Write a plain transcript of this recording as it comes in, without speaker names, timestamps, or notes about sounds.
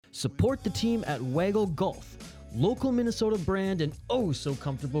Support the team at Waggle Golf, local Minnesota brand and oh so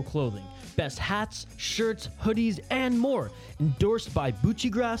comfortable clothing. Best hats, shirts, hoodies, and more. Endorsed by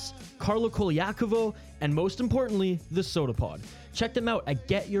Buccigrass, Carlo Koliakovo, and most importantly, the Sota Pod. Check them out at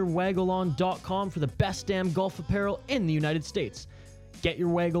getyourwaggleon.com for the best damn golf apparel in the United States.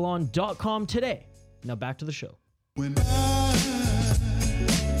 Getyourwaggleon.com today. Now back to the show. When it's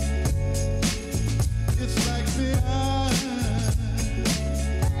like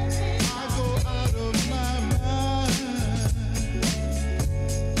I go out of my mind.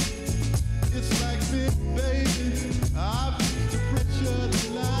 It's like baby, I've reached the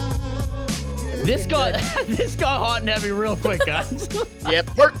pressure line. This got hot and heavy real quick, guys. Yep,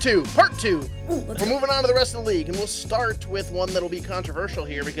 part two. We're moving on to the rest of the league, and we'll start with one that'll be controversial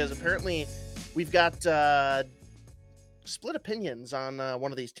here because apparently we've got split opinions on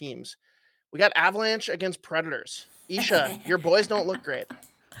one of these teams. We got Avalanche against Predators. Isha, your boys don't look great.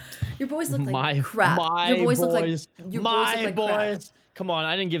 Your boys look like crap. Your boys look like crap. Come on,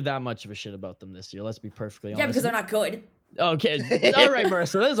 I didn't give that much of a shit about them this year. Let's be perfectly honest. Yeah, because they're not good. Okay, all right,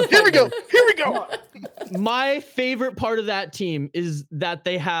 Marissa. Here we go. My favorite part of that team is that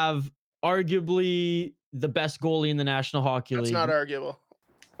they have arguably the best goalie in the National Hockey League. That's not arguable.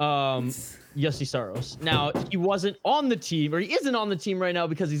 Jussi Saros. Now, he wasn't on the team, or he isn't on the team right now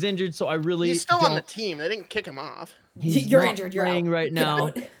because he's injured, so I really He's still on the team. They didn't kick him off. You're injured. You're playing out. right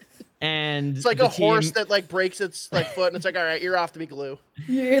now. And it's like a horse that like breaks its like foot, and it's like, all right, you're off to be glue.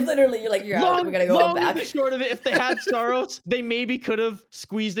 You're out. We gotta go back. And short of it, if they had Saros, they maybe could have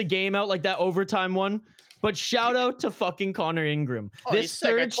squeezed the game out like that overtime one. But shout out to fucking Connor Ingram. Oh, this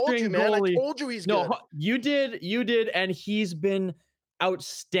third string goalie. I told you he's good. You did, and he's been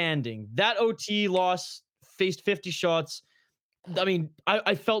outstanding. That OT loss, faced 50 shots. I mean,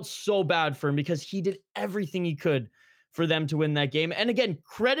 I felt so bad for him because he did everything he could for them to win that game. And again,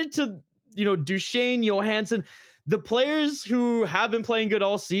 credit to, Duchesne, Johansson, the players who have been playing good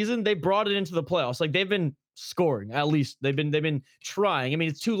all season, they brought it into the playoffs. Like they've been scoring, at least they've been trying. I mean,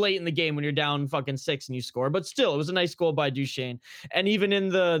 it's too late in the game when you're down fucking 6 and you score, but still it was a nice goal by Duchesne. And even in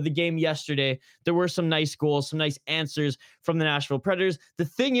the game yesterday, there were some nice goals, some nice answers from the Nashville Predators. The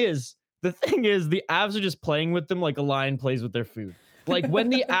thing is the Avs are just playing with them like a lion plays with their food. Like when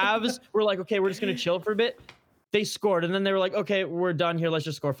the Avs were like, okay, we're just gonna chill for a bit, they scored, and then they were like, okay, we're done here, let's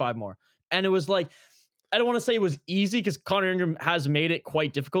just score 5 more. And it was like, I don't want to say it was easy because Connor Ingram has made it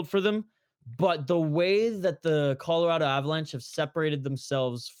quite difficult for them. But the way that the Colorado Avalanche have separated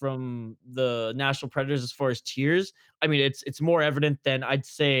themselves from the Nashville Predators as far as tiers, I mean, it's more evident than I'd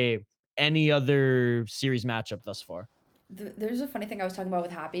say any other series matchup thus far. There's a funny thing I was talking about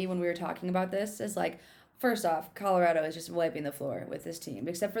with Happy when we were talking about this is like, first off, Colorado is just wiping the floor with this team,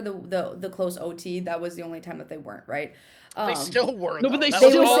 except for the close OT. That was the only time that they weren't, right? They still were. No, but they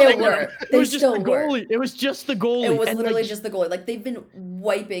still were. It was just the goalie. It was just the goalie. It was literally just the goalie. Like, they've been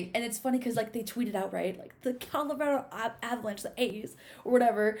wiping. And it's funny because, like, they tweeted out, right? Like, the Colorado Avalanche, the A's, or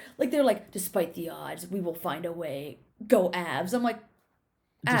whatever. Like, they're like, despite the odds, we will find a way. Go Avs. I'm like,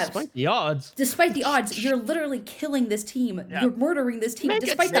 Avs. Despite the odds, you're literally killing this team. Yeah. You're murdering this team.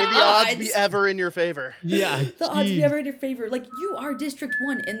 Despite the odds be ever in your favor. Yeah. The odds be ever in your favor. Like, you are District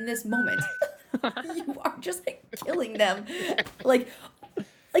 1 in this moment. You are just like killing them. Like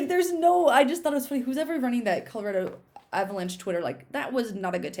there's no, I just thought it was funny. Who's ever running that Colorado Avalanche Twitter, like, that was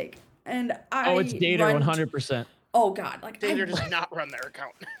not a good take. And it's Data 100%. Oh God, like Data does not run their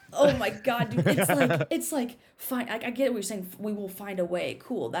account. Oh my God, dude. It's like fine. I get what you're saying. We will find a way.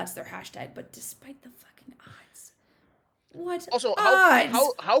 Cool. That's their hashtag. But despite the fucking odds, what? Also, odds?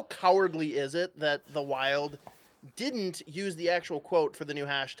 how cowardly is it that the Wild didn't use the actual quote for the new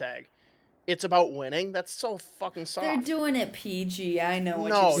hashtag? It's about winning. That's so fucking soft. They're doing it PG. I know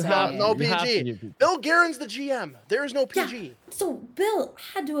what you're saying. No PG. Bill Guerin's the GM. There is no PG. Yeah. So Bill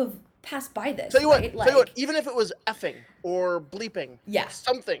had to have passed by this. Tell you what, even if it was effing or bleeping,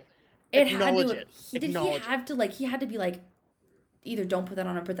 something, acknowledge it. He had to be like, either don't put that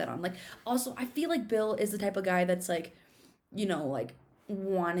on or put that on. Like, also, I feel like Bill is the type of guy that's like, like,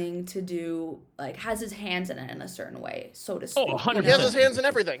 wanting to do, like, has his hands in it in a certain way, so to speak. Oh, 100%. He has his hands in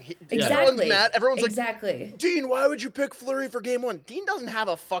everything. Exactly. Everyone's mad. Everyone's like, Dean, why would you pick Fleury for game 1? Dean doesn't have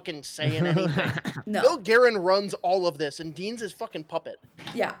a fucking say in anything. No. Bill Guerin runs all of this, and Dean's his fucking puppet.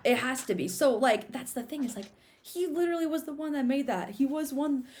 Yeah, it has to be. So, like, that's the thing, is like, he literally was the one that made that. He was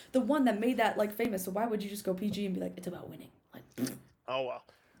the one that made that, like, famous. So why would you just go PG and be like, it's about winning? Like, oh, well.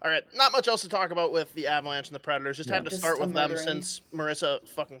 All right, not much else to talk about with the Avalanche and the Predators. Just had to start with them since Marissa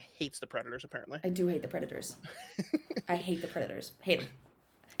fucking hates the Predators, apparently. I do hate the Predators. I hate the Predators. Hate them.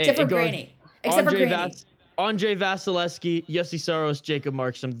 Except for Granny. Andre Vasilevsky, Jussi Saros, Jacob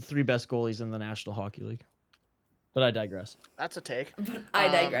Markstrom, the 3 best goalies in the National Hockey League. But I digress. That's a take. But I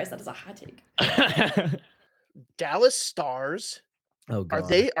digress. That is a hot take. Dallas Stars. Oh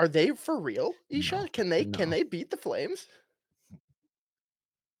god. Are they for real, Isha? No, Can they beat the Flames?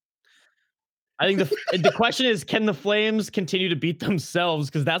 I think the question is, can the Flames continue to beat themselves?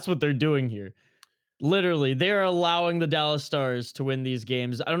 Because that's what they're doing here. Literally, they're allowing the Dallas Stars to win these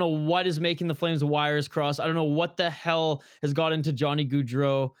games. I don't know what is making the Flames wires cross. I don't know what the hell has got into Johnny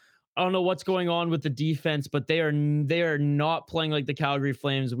Gaudreau. I don't know what's going on with the defense, but they are not playing like the Calgary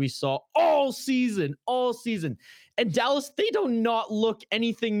Flames we saw all season. And Dallas, they do not look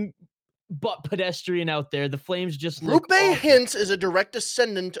anything but pedestrian out there. The Flames just look Rupe awful. Hintz is a direct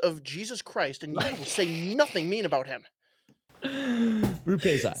descendant of Jesus Christ, and you will say nothing mean about him.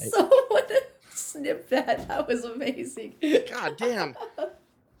 Rupe's eye. Someone snip that. That was amazing. God damn.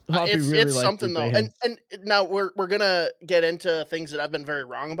 Hoppy It's really likes something though. Rupe And now we're gonna get into things that I've been very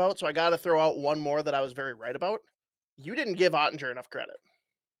wrong about, so I gotta throw out one more that I was very right about. You didn't give Ottinger enough credit.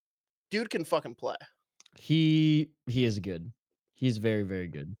 Dude can fucking play. He is good. He's very, very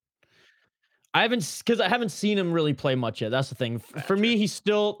good. I haven't seen him really play much yet. That's the thing. For me, he's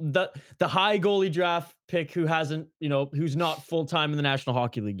still the high goalie draft pick who hasn't, who's not full time in the National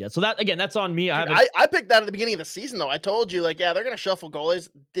Hockey League yet. So that's on me. Dude, I picked that at the beginning of the season though. I told you, like, yeah, they're gonna shuffle goalies.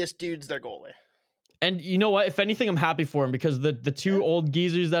 This dude's their goalie. And you know what? If anything, I'm happy for him because the 2 old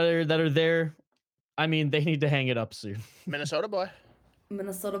geezers that are there, I mean, they need to hang it up soon. Minnesota boy.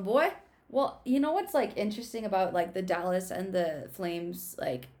 Minnesota boy. Well, you know what's like interesting about like the Dallas and the Flames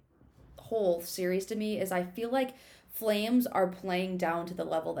like whole series to me is I feel like Flames are playing down to the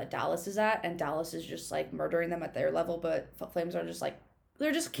level that Dallas is at, and Dallas is just like murdering them at their level, but Flames are just like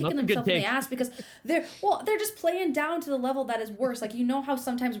they're just kicking themselves in the ass because they're just playing down to the level that is worse. Like, you know how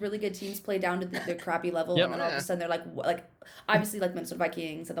sometimes really good teams play down to their crappy level, and then all of a sudden they're like obviously like Minnesota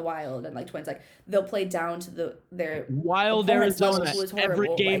Vikings and the Wild and like Twins, like they'll play down to their Wild opponent's level, Arizona who is every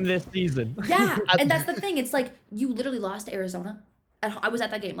horrible. game Like, this season. yeah, and that's the thing. It's like you literally lost to Arizona. I was at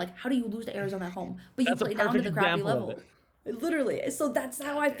that game. Like, how do you lose to Arizona at home? But you play down to the crappy level. Literally. So that's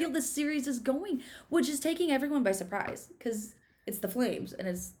how I feel this series is going, which is taking everyone by surprise because it's the Flames and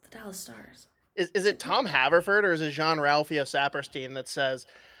it's the Dallas Stars. Is it Tom Haverford or is it Jean-Ralphio Saperstein that says,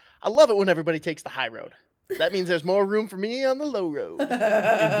 I love it when everybody takes the high road. That means there's more room for me on the low road.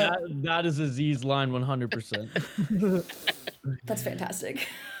 that is Aziz's line 100%. That's fantastic.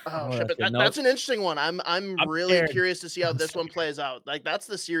 Oh, shit, but that's an interesting one. I'm really scared. curious to see how this one plays out. Like, that's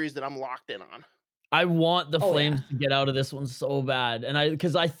the series that I'm locked in on. I want the Flames to get out of this one so bad, and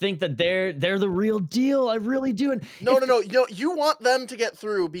because I think that they're the real deal. I really do. And No. You want them to get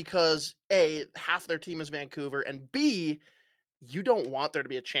through because A, half their team is Vancouver, and B, you don't want there to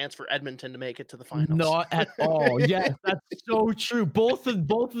be a chance for Edmonton to make it to the finals. Not at all. Yes, that's so true. Both of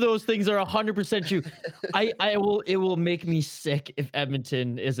those things are 100% true. It will make me sick if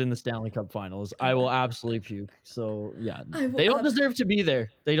Edmonton is in the Stanley Cup Finals. I will absolutely puke. So yeah, they don't deserve to be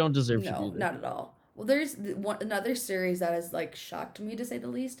there. They don't deserve to be there. No, not at all. Well, there's another series that has like shocked me to say the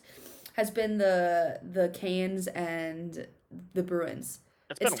least, has been the Canes and the Bruins.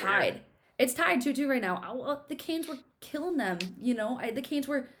 It's tied. Weird. It's tied 2-2 right now. The Canes were killing them, the Canes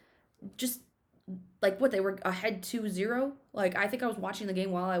were just like they were ahead 2-0. Like, I think I was watching the game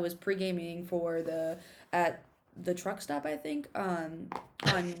while I was pre-gaming at the truck stop, I think, on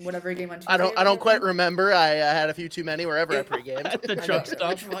whatever game on Tuesday. I don't quite remember. I had a few too many wherever I pre-gamed. At the truck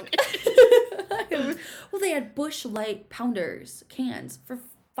stop. Well, they had Busch Light Pounders cans for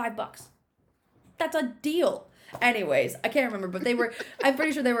 $5. That's a deal. Anyways, I can't remember, but I'm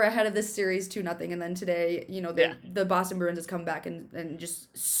pretty sure they were ahead of this series 2-0, and then today, the Boston Bruins has come back and just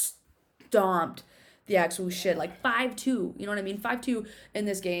stomped the actual shit, like 5-2, you know what I mean? 5-2 in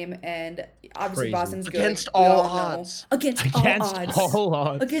this game, and obviously Crazy. Boston's good. Against all odds. Against all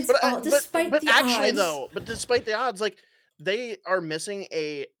odds. Despite the odds. But despite the odds, like, they are missing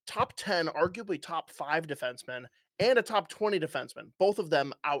a top 10, arguably top 5 defenseman and a top 20 defenseman. Both of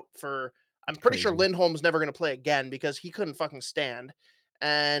them out for, I'm pretty sure Lindholm's never going to play again because he couldn't fucking stand.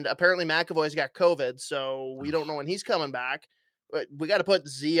 And apparently McAvoy's got COVID, so we don't know when he's coming back. But we got to put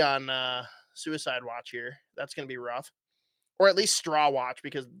Z on suicide watch here. That's going to be rough. Or at least straw watch,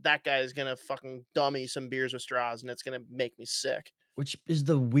 because that guy is going to fucking dummy some beers with straws, and it's going to make me sick. Which is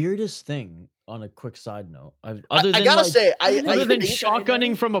the weirdest thing, on a quick side note. I gotta say, other than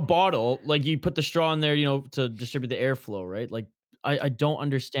shotgunning from a bottle, like you put the straw in there, to distribute the airflow, right? Like, I don't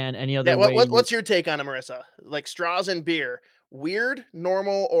understand any other way. What's your take on it, Marissa? Like, straws and beer, weird,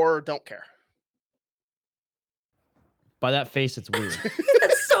 normal, or don't care? By that face, it's weird.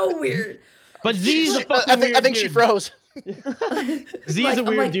 That's so weird. But Z's a I fucking weird think she dude. froze. Z's Like, a I'm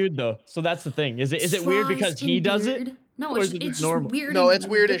weird like, dude though, so that's the thing. Is it weird because he does it? No, or it's is it it's just just normal? weird. No, and- it's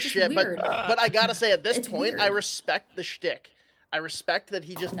weird as just shit. weird. But I gotta say, at this It's point, I weird. respect the shtick. I respect that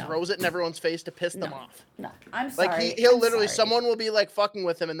he just No. throws it in everyone's face to piss them No. off. No, I'm sorry. Like he'll I'm literally, sorry. someone will be like fucking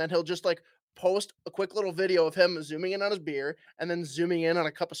with him, and then he'll just like post a quick little video of him zooming in on his beer and then zooming in on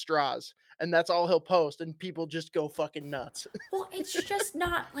a cup of straws, and that's all he'll post, and people just go fucking nuts. Well, it's just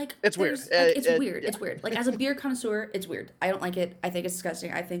not like It's weird. there's- Like, it's weird. Yeah. It's weird. Like as a beer connoisseur, it's weird. I don't like it. I think it's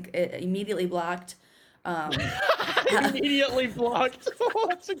disgusting. I think it immediately blocked. Immediately blocked. Oh,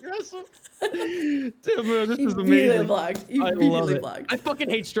 that's aggressive. Damn, bro, this is Immediately amazing. blocked. I love Immediately it. blocked. I fucking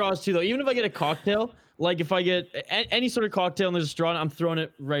hate straws too, though. Even if I get a cocktail, like if I get any sort of cocktail and there's a straw, I'm throwing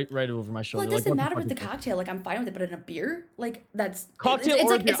it right over my Well, shoulder. it Like, doesn't what matter fuck with the is that? cocktail. Like I'm fine with it, but in a beer, like that's Cocktail it's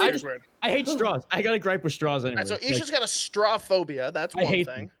or like, beer. it's like, It's weird. I hate straws. I got a gripe with straws anyway. Alright, so Like, Isha's got a straw phobia. That's I one hate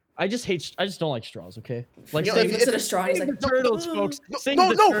thing. them. I just don't like straws. Okay, like You know, same, if- looks at a straw and he's same like, the turtles, "Ugh." folks. Same No,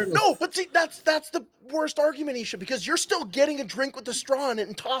 the no, turtles. no. But see, that's the worst argument, Isha, because you're still getting a drink with the straw in it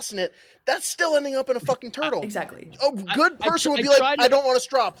and tossing it. That's still ending up in a fucking turtle. Exactly. A good I person would I be like, tried to- I don't want a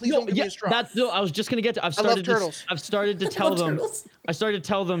straw. Please No, don't give me a straw. That's no. I was just gonna get to. I love turtles. I've started to I tell love them. turtles. I started to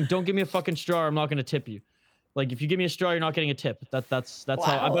tell them, don't give me a fucking straw. Or I'm not gonna tip you. Like if you give me a straw, you're not getting a tip. That's how.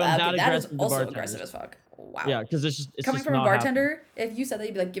 Wow, I'm that okay, that is aggressive. to also bartenders. aggressive as fuck. Wow. Yeah, because it's Coming just from a not bartender, if you said that,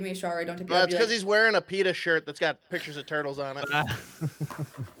 you'd be like, "Give me a straw, or I don't take it." Well, I'd that's be because like, he's wearing a PETA shirt that's got pictures of turtles on it. happening.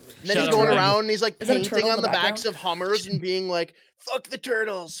 And then Shout he's out going Waggle. around and he's like Is that a painting turtle in on the the backs background? of Hummers and being like, fuck the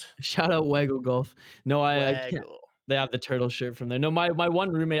turtles. Shout out Waggle Golf. No, I can't. Waggle. They have the turtle shirt from there. No, my one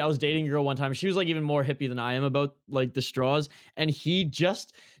roommate, I was dating a girl one time. She was like even more hippie than I am about like the straws. And he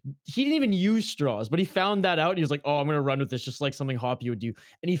didn't even use straws, but he found that out. And he was like, oh, I'm gonna run with this, just like something Hoppy would do.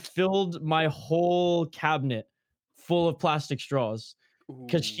 And he filled my whole cabinet full of plastic straws.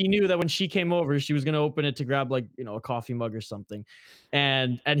 Because she knew that when she came over, she was gonna open it to grab like a coffee mug or something,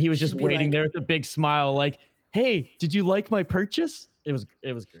 and he was just She'd be waiting like- there with a big smile, like, "Hey, did you like my purchase?" It was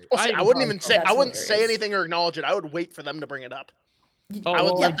great. Well, see, I wouldn't even say, That's I wouldn't say hilarious. anything or acknowledge it. I would wait for them to bring it up. Oh, I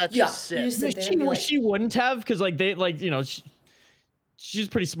would well, let like, that yeah, just you sit. just sit there she, and be like, she wouldn't have, because like they like she's a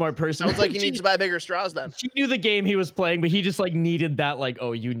pretty smart person. Sounds like he She- needs to buy bigger straws then. She knew the game he was playing, but he just like needed that like,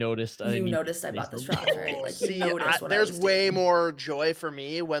 oh, you noticed. you noticed I bought the straws, right? Like See, you noticed what I there's was way doing. more joy for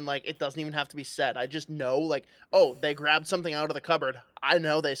me when like it doesn't even have to be said. I just know like, oh, they grabbed something out of the cupboard. I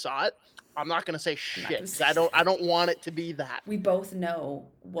know they saw it. I'm not gonna say not shit. gonna 'Cause say I don't want it to be that. We both know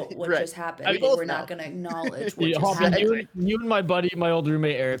what Right. just happened, We but both we're not know. gonna acknowledge what Yeah, just Hoppy, happened. you and my buddy, my old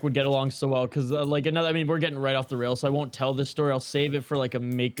roommate Eric, would get along so well because like another. I mean, we're getting right off the rails, so I won't tell this story. I'll save it for like a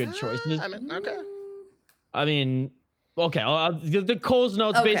make good choices. I mean, okay. I mean, okay. The Cole's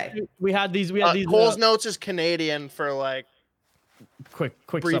notes. Okay. Basically, we had these. Cole's notes is Canadian for like quick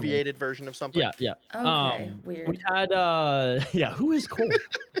summary. abbreviated version of something. Yeah. Okay, We weird. had yeah. Who is Cole?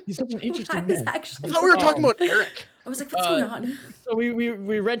 He's such an interesting That is man. I actually. thought we were talking about Eric. I was like, what's going on? So we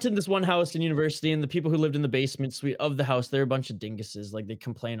rented this one house in university, and the people who lived in the basement suite of the house, they're a bunch of dinguses. Like they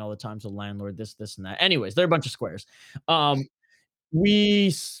complain all the time to the landlord, this, and that. Anyways, they're a bunch of squares.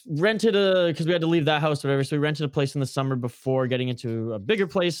 We rented because we had to leave that house, or whatever. So we rented a place in the summer before getting into a bigger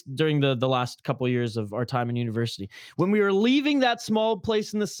place during the last couple of years of our time in university. When we were leaving that small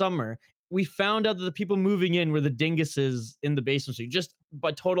place in the summer, we found out that the people moving in were the dinguses in the basement suite. Just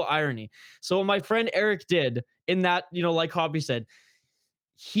by total irony. So what my friend Eric did in that, like Hoppy said,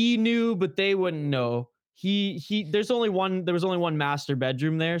 he knew, but they wouldn't know. There was only one master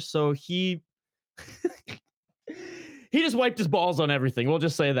bedroom there, so he just wiped his balls on everything. We'll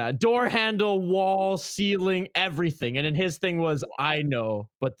just say that. Door handle, wall, ceiling, everything. And then his thing was, I know,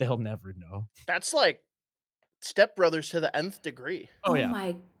 but they'll never know. That's like Step Brothers to the nth degree. Oh, yeah.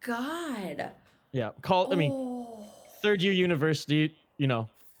 my god. Yeah. Third year university,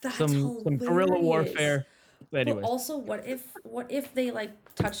 That's some guerrilla hilarious. warfare. But Anyways. also, what if they like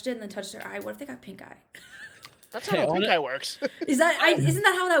touched it and then touched their eye? What if they got pink eye? That's Hey, how on pink it- eye works. Isn't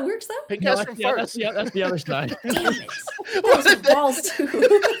that how that works though? Pink No, eye's that's, from yeah, farts. that's the other side. Damn it! Those are balls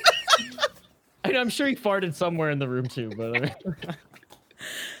too. I'm sure he farted somewhere in the room too, but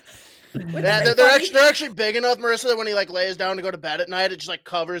Yeah, they're actually big enough, Marissa, that when he like lays down to go to bed at night, it just like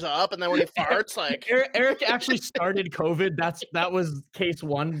covers up, and then when he farts, like Eric actually started COVID. That was case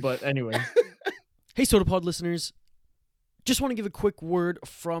one, but anyway. Hey, SotaPod listeners. Just want to give a quick word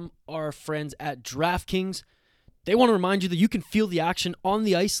from our friends at DraftKings. They want to remind you that you can feel the action on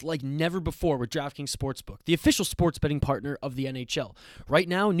the ice like never before with DraftKings Sportsbook, the official sports betting partner of the NHL. Right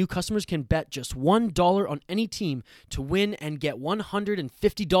now, new customers can bet just $1 on any team to win and get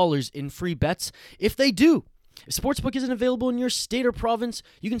 $150 in free bets if they do. If Sportsbook isn't available in your state or province,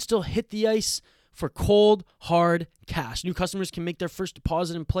 you can still hit the ice for cold, hard cash. New customers can make their first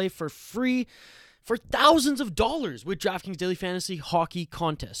deposit and play for free for thousands of dollars with DraftKings Daily Fantasy Hockey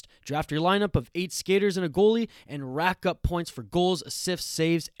Contest. Draft your lineup of 8 skaters and a goalie and rack up points for goals, assists,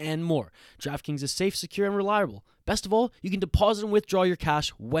 saves, and more. DraftKings is safe, secure, and reliable. Best of all, you can deposit and withdraw your cash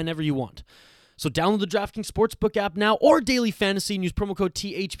whenever you want. So download the DraftKings Sportsbook app now or Daily Fantasy and use promo code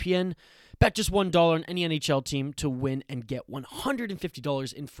THPN. Bet just $1 on any NHL team to win and get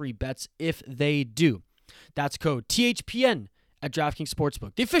 $150 in free bets if they do. That's code THPN at DraftKings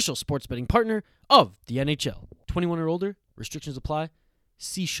Sportsbook, the official sports betting partner of the NHL. 21 or older, restrictions apply.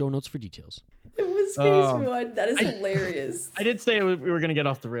 See show notes for details. It was phase one. That is hilarious. I did say we were gonna get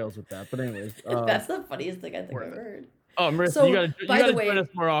off the rails with that, but anyways. That's the funniest thing I think I've heard. Oh, Marissa, So, you gotta by the join way- us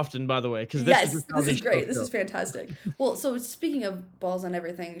more often, by the way, because Yes, this is great. This is fantastic. Well, so speaking of balls on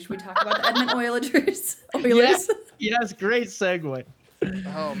everything, should we talk about the Edmonton Oilers? Yes, great segue.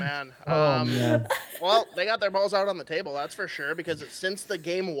 Oh man. Oh man. Well, they got their balls out on the table, that's for sure. Because since the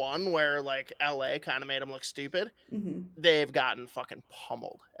game one, where like LA kind of made them look stupid, they've gotten fucking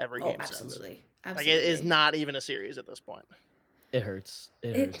pummeled every Oh, game since. absolutely. Like Absolutely. it is not even a series at this point. It hurts.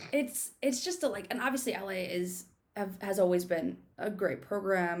 It hurts. It's just and obviously LA has always been a great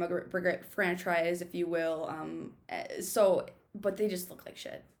program, a great franchise, if you will. But they just look like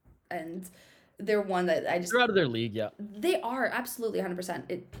shit, and they're one that They're out of their league, yeah. They are absolutely 100%.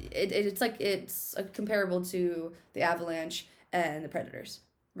 It's comparable to the Avalanche and the Predators,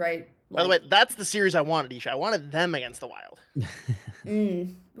 right? By the way, that's the series I wanted, Isha. I wanted them against the Wild.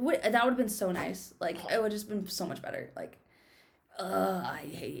 That would have been so nice. Like it would have just been so much better. Like, I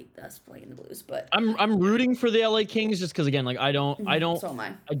hate us playing the Blues, but I'm rooting for the LA Kings just because again, like I don't so am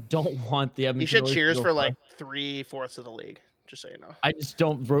I. I don't want the Edmonton You should Oilers to cheers go for far. like 3/4 of the league, just so you know. I just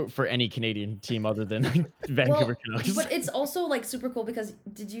don't vote for any Canadian team other than Vancouver Canucks. But it's also like super cool because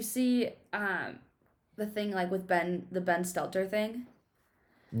did you see the thing like with the Ben Stelter thing?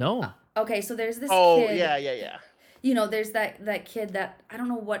 No. Okay, so there's this Oh, kid. yeah. You know, there's that kid that I don't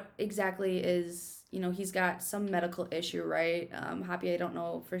know what exactly is. You know, he's got some medical issue, right? Happy, I don't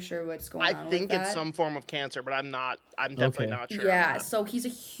know for sure what's going on. I think with it's that. some form of cancer, but I'm definitely Okay. not sure. Yeah, so he's a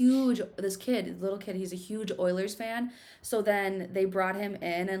huge little kid, he's a huge Oilers fan. So then they brought him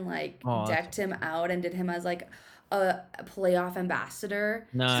in and like Aw. decked him out and did him as like a playoff ambassador.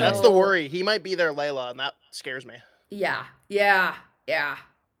 Nice. That's So- the worry. He might be their Layla, and that scares me. Yeah,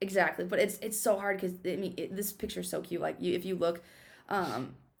 exactly. But it's so hard because this picture's so cute. Like if you look,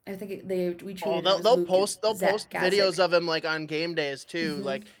 I think we treated. Oh, him as they'll Luke post Gasic. videos of him like on game days too.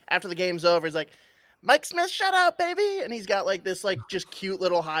 Like after the game's over, he's like, "Mike Smith, shut up, baby!" And he's got like this like just cute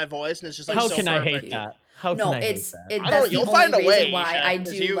little high voice, and it's just like How so can I perfect. hate that? How No, can I hate it's that? I that's don't- the you'll only find a reason way, why Isha, I 'cause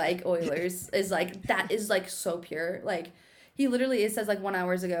do you- like Oilers is like that is like so pure. Like he literally it says like 1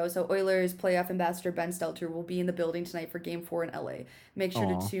 hour ago. So Oilers playoff ambassador Ben Stelter will be in the building tonight for Game 4 in LA. Make sure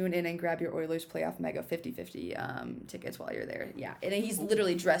Aw. to tune in and grab your Oilers playoff mega 50/50 tickets while you're there. Yeah, and he's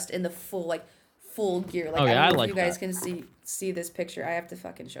literally dressed in the full gear. Like Okay, I don't I know if like you guys that. can see this picture. I have to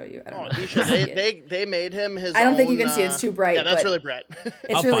fucking show you. I don't Oh, know. he if you should, can see it. they made him his. I don't think you own, can see it, it's too bright, Yeah, that's but- really bright. It's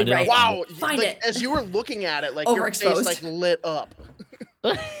I'll really find it, I'll bright. Wow, Find like, it. as you were looking at it, like your face Overexposed. like lit up.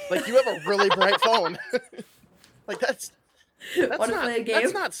 Like you have a really bright phone. Like that's Wanna not play a game?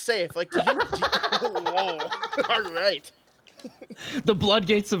 that's not safe. Like whoa. All right. The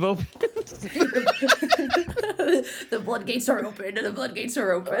floodgates have opened. The floodgates are open. The floodgates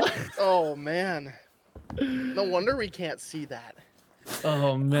are open. Oh man. No wonder we can't see that.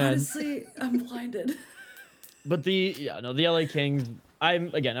 Oh man. Honestly, I'm blinded. But the LA Kings,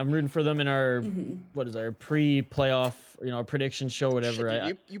 I'm rooting for them in our what is our pre-playoff, our prediction show, whatever. Shit,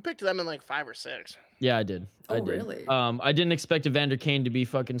 dude, you picked them in like 5 or 6. Yeah, I did. Oh, I did. really? I didn't expect Evander Kane to be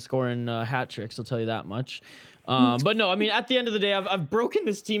fucking scoring hat tricks. I'll tell you that much. But no, I mean, at the end of the day, I've broken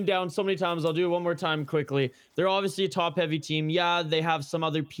this team down so many times. I'll do it one more time quickly. They're obviously a top-heavy team. Yeah, they have some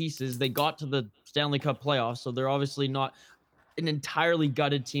other pieces. They got to the Stanley Cup playoffs, so they're obviously not an entirely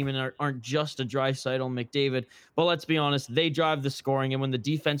gutted team and aren't just a Draisaitl McDavid. But let's be honest, they drive the scoring, and when the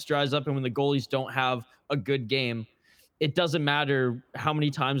defense dries up and when the goalies don't have a good game, it doesn't matter how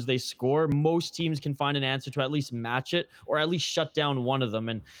many times they score. Most teams can find an answer to at least match it or at least shut down one of them.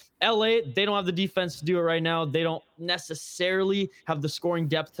 And LA, they don't have the defense to do it right now. They don't necessarily have the scoring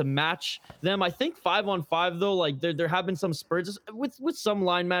depth to match them. I think 5-on-5 though, like there have been some spurts with some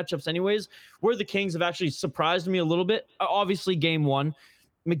line matchups anyways, where the Kings have actually surprised me a little bit. Obviously game 1,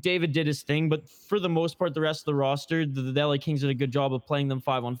 McDavid did his thing, but for the most part, the rest of the roster, the LA Kings did a good job of playing them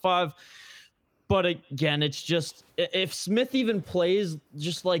 5-on-5. But again, it's just if Smith even plays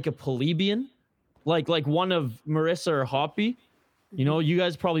just like a plebeian, like one of Marissa or Hoppy. You know, you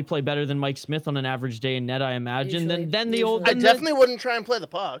guys probably play better than Mike Smith on an average day in net, I imagine. Usually, Then the old I definitely wouldn't try and play the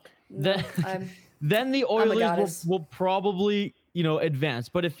puck. No, then, then the I'm a Oilers goddess. will probably, you know, advance.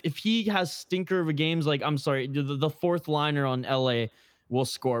 But if he has stinker of a games, like I'm sorry, the fourth liner on LA will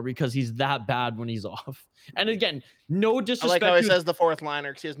score because he's that bad when he's off. And again, no I disrespect. like how he to- says the fourth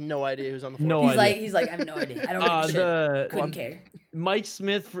liner because he has no idea who's on the fourth. No line. idea. he's like, I have no idea. I don't give a shit. the Couldn't care. Mike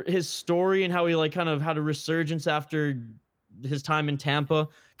Smith, his story and how he like kind of had a resurgence after his time in Tampa,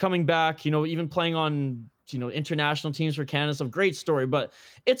 coming back, you know, even playing on, you know, international teams for Canada, some great story, but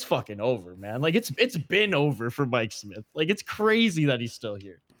it's fucking over, man. Like it's been over for Mike Smith. Like it's crazy that he's still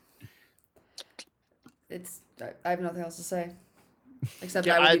here. I have nothing else to say. Except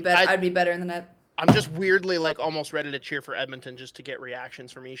Yeah, I'd be better in the net. I'm just weirdly like almost ready to cheer for Edmonton just to get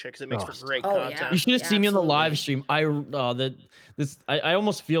reactions from Isha because it makes for great Oh, content. yeah. You should have seen me on the live absolutely. stream. I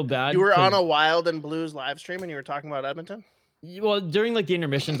almost feel bad. You were on 'cause- a Wild and Blues live stream and you were talking about Edmonton? Well, during like the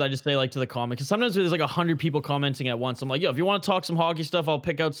intermissions, I just say like to the comment because sometimes there's like 100 people commenting at once. I'm like, yo, if you want to talk some hockey stuff, I'll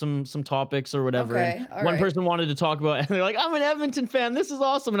pick out some topics or whatever. Okay, And all one right. person wanted to talk about, and they're like, I'm an Edmonton fan. This is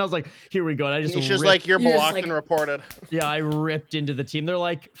awesome. And I was like, here we go. And I just He's just ripped- like, you're You're just blocked like- and reported. yeah, I ripped into the team. They're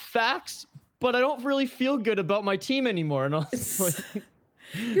like, facts, but I don't really feel good about my team anymore. And I was like,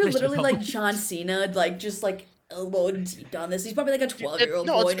 You're I should literally like probably- John Cena, like just like elbowed deep on this. He's probably like a 12-year-old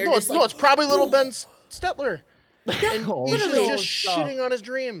No, boy. it's, and you're no, just it's, no, it's like, probably little "Ooh." Ben Stetler. And Oh, Isha's literally. just stop. shitting on his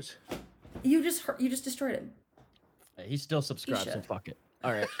dreams. You just destroyed him. He still subscribes, so Isha. fuck it.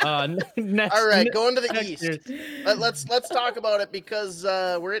 All right. Next. All right, going to the next East. year. Let's talk about it because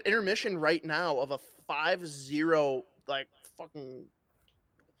we're at intermission right now of a 5-0 like fucking.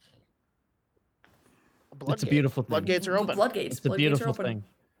 It's a beautiful thing. Floodgates are open. Floodgates. It's a Floodgates are beautiful open. thing.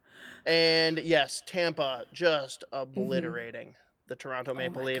 And yes, Tampa just obliterating the Toronto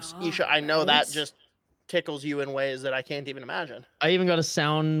Maple my Leafs. God, Isha, I know that right? just tickles you in ways that I can't even imagine. I even got a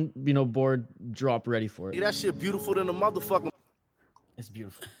sound, board drop ready for it. That shit beautiful than a motherfucker. It's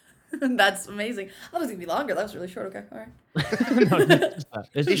beautiful. That's amazing. I was gonna be longer. That was really short. Okay, all right. No, it's just that.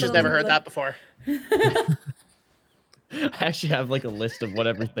 It's Isha's just- never heard that before. I actually have like a list of what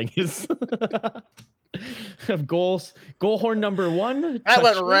everything is. Of goals, goal horn number 1. That went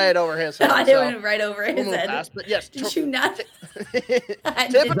touchdown. right over his head. I so went right over we'll his move head. past, but yes, Did you not? Tampa, Is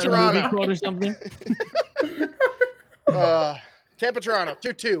that a movie Toronto. quote or something? Tampa, Toronto,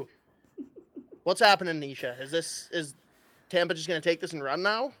 2-2. What's happening, Nisha? Is Tampa just gonna take this and run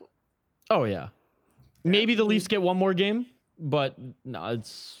now? Oh yeah. Maybe the Leafs get one more game, but no,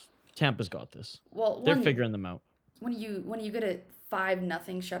 it's Tampa's got this. Well, They're figuring them out. when you get a 5-0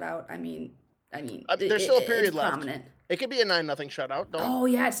 shutout, I mean, There's still a period it's left. prominent. It could be a 9-0 shutout. Don't. Oh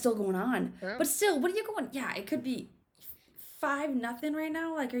yeah, it's still going on. Yeah. But still, what are you going? Yeah, it could be 5-0 right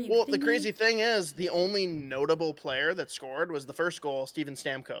now. Like, are you? Well, the kidding crazy me? thing is, the only notable player that scored was the first goal, Steven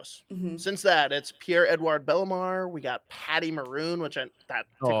Stamkos. Mhm. Since that, it's Pierre-Edouard Bellemare. We got Patty Maroon, which that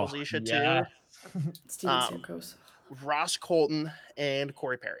tickles Isha yeah. too. Steven um, Stamkos. Ross Colton and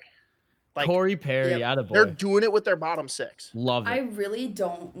Corey Perry. Like Corey Perry, Yep. attaboy. they're doing it with their bottom six. Love it. I really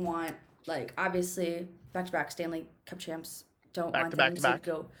don't want, like, obviously back-to-back Stanley Cup champs. Don't want them Back-to-back. to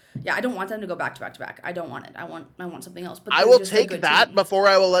go. Yeah, I don't want them to go back-to-back. I don't want it. I want something else. But I they're will just a take good that team. before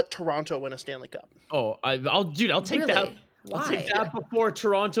I will let Toronto win a Stanley Cup. Oh, I'll take Really? that. I'll Why? take that before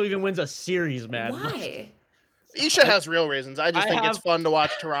Toronto even wins a series, man. Why? Isha has real reasons. I just I think it's have- fun to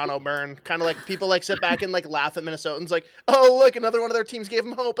watch Toronto burn. Kind of like people like sit back and like laugh at Minnesotans, like, oh look, another one of their teams gave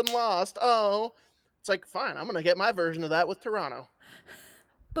them hope and lost. Oh, it's like fine. I'm gonna get my version of that with Toronto.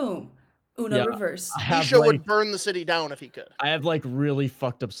 Boom. Uno Yeah. reverse. I have Isha like, would burn the city down if he could. I have like really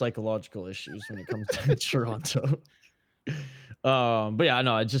fucked up psychological issues when it comes to Toronto. But yeah,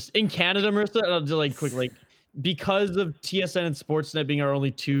 no, it's just in Canada, Marissa. I'll just like quick, like because of TSN and Sportsnet being our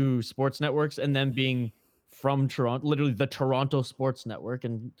only two sports networks, and them being from Toronto, literally the Toronto Sports Network,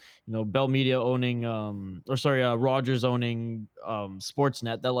 and Bell Media owning, Rogers owning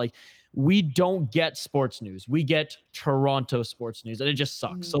Sportsnet. That like we don't get sports news, we get Toronto sports news, and it just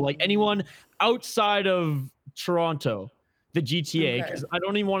sucks. So like anyone outside of Toronto, the GTA, because I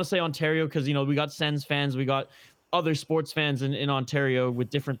don't even want to say Ontario, because we got Sens fans, we got other sports fans in Ontario with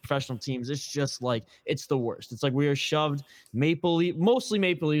different professional teams. It's just like it's the worst. It's like we are shoved mostly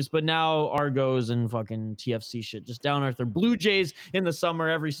Maple Leafs, but now Argos and fucking TFC shit just down Earth. Or Blue Jays in the summer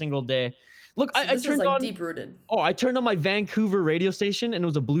every single day. Look, I This is turned like on. deep rooted. Oh, I turned on my Vancouver radio station and it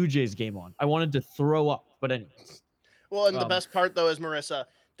was a Blue Jays game on. I wanted to throw up, but anyways. Well, and the best part though is Marissa.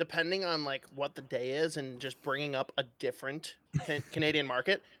 depending on like what the day is and just bringing up a different Canadian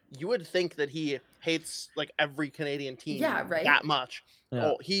market, you would think that he hates like every Canadian team Yeah, right? that much. Yeah.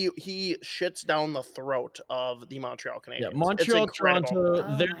 Oh, he shits down the throat of the Montreal Canadiens. Yeah, It's Montreal, incredible. Toronto,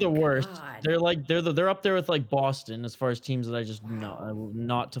 Oh they're my the worst. God. They're like they're up there with like Boston as far as teams that I just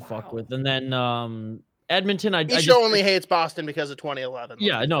not to fuck Wow. with. And then Edmonton, I Misha just only hates Boston because of 2011. let's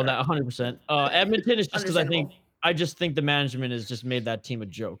yeah, be no, fair. that 100%. Edmonton is just because Understandable. I just think the management has just made that team a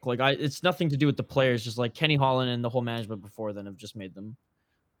joke. Like it's nothing to do with the players. Just like Kenny Holland and the whole management before then have just made them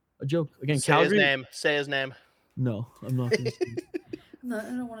a joke. Again, Say his Calgary. name. Say his name. No, I'm not gonna. Say it. No, I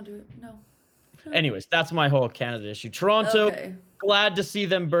don't want to do it. No. Anyways, that's my whole Canada issue. Toronto, Okay. glad to see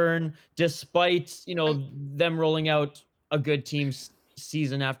them burn, despite them rolling out a good team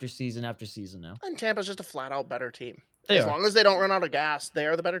season after season after season. Now And Tampa's just a flat out better team. They As are. long as they don't run out of gas, they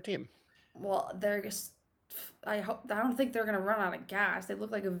are the better team. Well, they're just. I don't think they're gonna run out of gas. They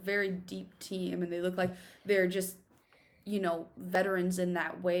look like a very deep team, and they look like they're just, veterans in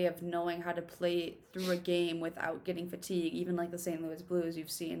that way of knowing how to play through a game without getting fatigue. Even like the St. Louis Blues, you've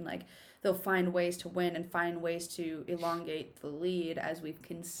seen like they'll find ways to win and find ways to elongate the lead, as we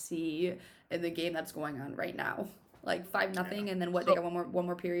can see in the game that's going on right now. Like 5-0, and then they got one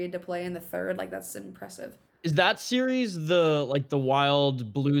more period to play in the third. Like that's impressive. is that series the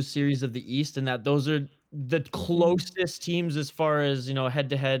Wild Blues series of the East, and that those are the closest teams as far as head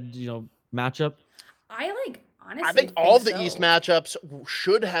to head matchup? Honestly, I think all the so. East matchups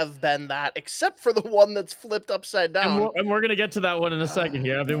should have been that, except for the one that's flipped upside down. And we're gonna get to that one in a second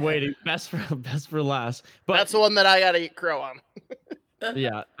here. I've been waiting. Best for last. But That's the one that I gotta eat crow on.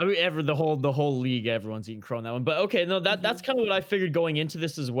 yeah, I mean, the whole league, everyone's eating crow on that one. But okay, no, that's kind of what I figured going into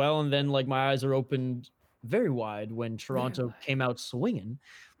this as well. And then like my eyes are opened very wide when Toronto came out swinging.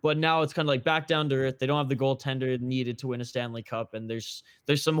 But now it's kind of like back down to earth. They don't have the goaltender needed to win a Stanley Cup, and there's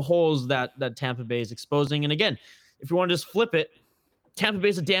some holes that Tampa Bay is exposing. And again, if you want to just flip it, Tampa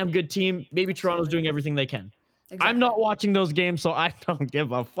Bay's a damn good team. Maybe Toronto's doing everything they can. Exactly. I'm not watching those games, so I don't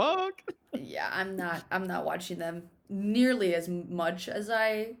give a fuck. Yeah, I'm not watching them nearly as much as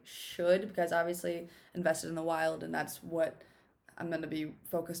I should, because obviously invested in the Wild, and that's what I'm going to be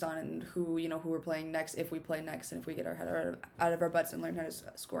focused on, and who we're playing next, if we play next, and if we get our head out of our butts and learn how to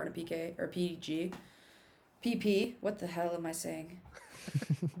score in a PK or PG. PP, what the hell am I saying?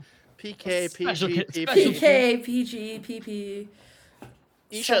 PK, Special PG, kid- PP. special PK, PG, PP.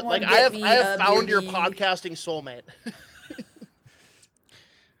 Isha, Someone like get I me have a found your baby. podcasting soulmate.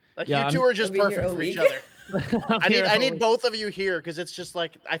 Like Yeah, you two are just Over here perfect a for each week. other. I need both of you here because it's just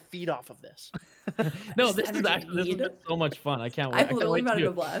like I feed off of this. No, Just this has energy. been so much fun. I can't wait. I'm really about to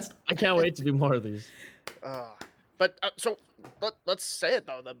do, blast. I can't wait to do more of these. But so let's say it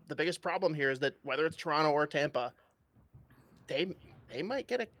though. The biggest problem here is that whether it's Toronto or Tampa, they might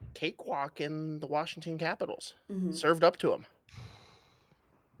get a cakewalk in the Washington Capitals served up to them.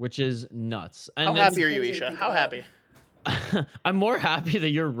 Which is nuts. How And happy are you, crazy to Isha? think How about. happy? I'm more happy that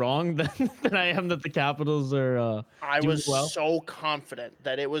you're wrong than I am that the Capitals are I doing was well. so confident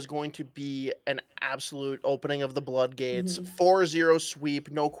that it was going to be an absolute opening of the floodgates, 4-0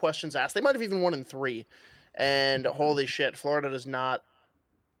 sweep, no questions asked. They might have even won in 3. And holy shit, Florida does not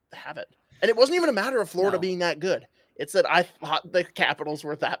have it. And it wasn't even a matter of Florida No. being that good. It's that I thought the Capitals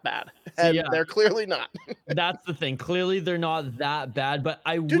were that bad. And yeah. they're clearly not. That's the thing. Clearly they're not that bad, but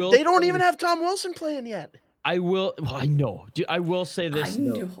I Dude, will they don't say- even have Tom Wilson playing yet. I know. Dude, I will say this I though.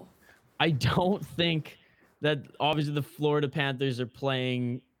 know. I don't think that obviously the Florida Panthers are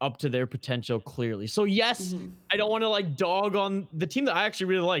playing up to their potential clearly. So yes, I don't want to like dog on the team that I actually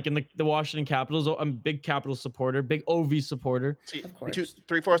really like in the Washington Capitals. I'm a big Capitals supporter, big OV supporter. See, Of course. 3/4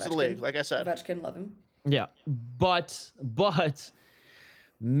 of the Ovechkin. league, like I said. Ovechkin, love him. Yeah, but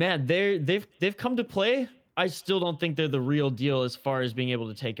man, they've come to play. I still don't think they're the real deal as far as being able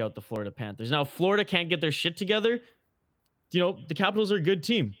to take out the Florida Panthers. Now, if Florida can't get their shit together, the Capitals are a good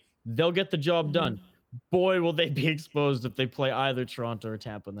team. They'll get the job done. Boy, will they be exposed if they play either Toronto or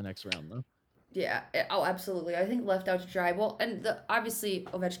Tampa in the next round, though. Yeah. Oh, absolutely. I think left out to dry. Well, and obviously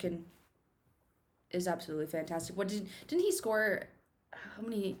Ovechkin is absolutely fantastic. What didn't he score? How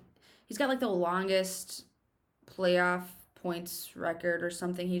many? He's got like the longest playoff points record or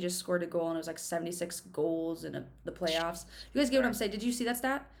something. He just scored a goal and it was like 76 goals in the playoffs. You guys get what I'm saying? Did you see that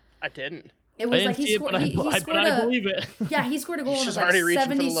stat? I didn't. It I was didn't like see he it, scored. but He I scored a. believe it. Yeah, he scored a goal He's and it just was already like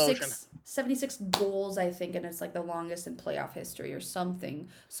reaching for the lotion. 76 goals, I think, and it's like the longest in playoff history or something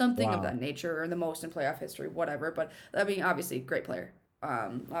of Wow. that nature, or the most in playoff history, whatever. But I mean, obviously, great player.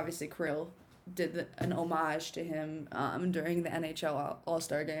 Obviously, Krill did an homage to him during the NHL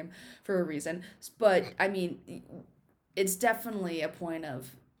All-Star game for a reason. But I mean, it's definitely a point of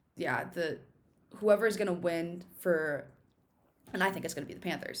whoever is going to win and I think it's going to be the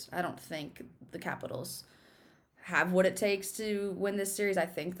Panthers. I don't think the Capitals have what it takes to win this series. I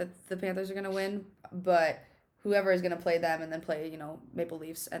think that the Panthers are going to win, but whoever is going to play them and then play, Maple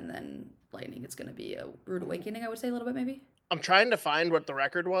Leafs and then Lightning, it's going to be a rude awakening, I would say, a little bit maybe. I'm trying to find what the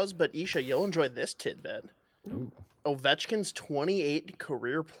record was, but Isha, you'll enjoy this tidbit. Ooh. Ovechkin's 28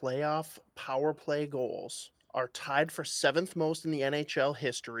 career playoff power play goals are tied for 7th most in the NHL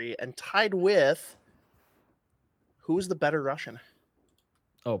history and tied with who's the better Russian?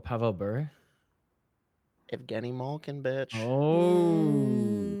 Oh, Pavel Bure. Evgeny Malkin, bitch.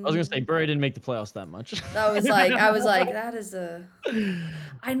 Oh, I was gonna say Bure didn't make the playoffs that much. I was like, that is a.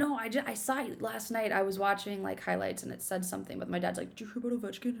 I know. I saw it last night. I was watching like highlights and it said something, but my dad's like, "Did you hear about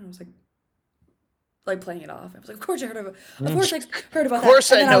Ovechkin?" And I was like playing it off. I was like, "Of course I heard of it. Of course I heard about that." Of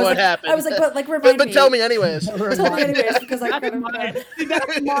course I And know was what like, happened. I was like, "But like remind But me." tell me anyways. Tell me anyways because I That's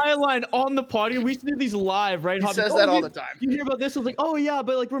kind of my line on the party. We used to do these live, right? He Hobby? says Oh, that all you- the time. You hear about this? I was like, oh yeah,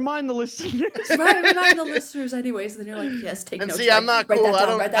 but like remind the listeners. remind the listeners anyways. And then you're like, "Yes, take And notes." see, I'm not write cool. that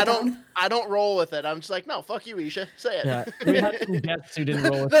down, write that down. I don't roll with it. I'm just like, no, fuck you, Isha. Say it. Yeah, we had some guests who didn't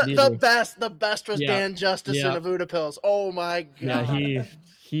roll with it the either. the best was Yeah. Dan Justice in Avuda Pills. Oh my god. Yeah,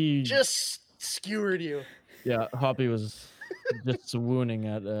 he just skewered you. yeah, Hoppy was just swooning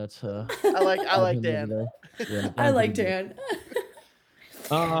at I like him Dan. over there. Yeah, I Dan's like pretty Dan.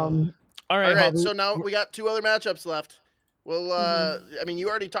 good. All right, All right, Hoppy. so now we got 2 other matchups left. Well, I mean, you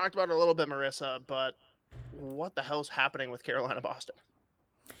already talked about it a little bit, Marissa, but what the hell's happening with Carolina Boston?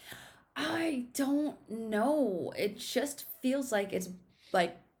 I don't know. It just feels like it's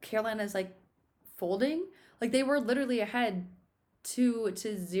like Carolina's like folding. Like they were literally ahead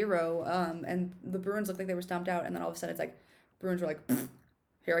 2-0, and the Bruins looked like they were stomped out, and then all of a sudden it's like Bruins were like, "Pfft,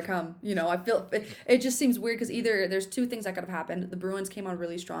 here I come." I feel it just seems weird because either there's 2 things that could have happened. The Bruins came on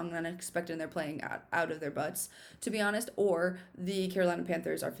really strong and unexpected, and they're playing out of their butts, to be honest, or the Carolina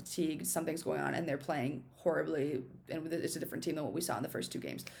Panthers are fatigued, something's going on, and they're playing horribly, and it's a different team than what we saw in the first 2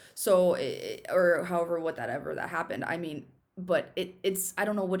 games. So, or however, whatever that happened. I mean, but it's I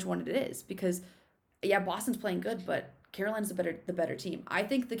don't know which one it is because, yeah, Boston's playing good, but Carolina's the better team. I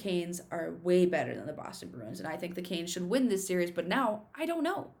think the Canes are way better than the Boston Bruins, and I think the Canes should win this series, but now I don't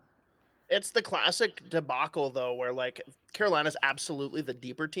know. It's the classic debacle, though, where like Carolina's absolutely the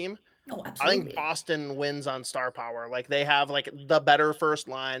deeper team. Oh, I absolutely. think Boston wins on star power. Like they have like the better first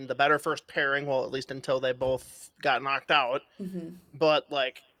line, the better first pairing. Well, at least until they both got knocked out. Mm-hmm. But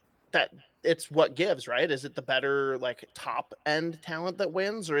like that, it's what gives, right? Is it the better like top end talent that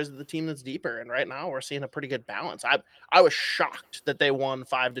wins, or is it the team that's deeper? And right now, we're seeing a pretty good balance. I was shocked that they won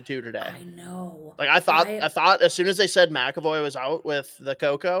 5-2 today. I know. Like I thought as soon as they said McAvoy was out with the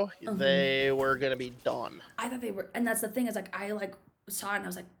Coco, they were gonna be done. I thought they were, and that's the thing is like I like saw it and I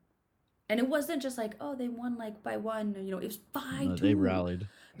was like, and it wasn't just like, oh, they won like by 1. It was 5-2. No, they rallied.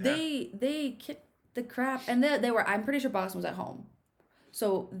 They kicked the crap, and they were. I'm pretty sure Boston was at home.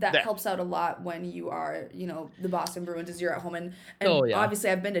 So that helps out a lot when you are, the Boston Bruins as you're at home. And obviously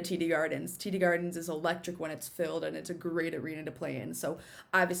I've been to TD Gardens. TD Gardens is electric when it's filled, and it's a great arena to play in. So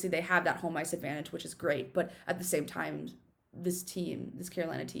obviously they have that home ice advantage, which is great. But at the same time, this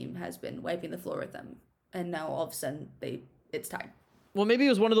Carolina team has been wiping the floor with them. And now all of a sudden it's tied. Well, maybe it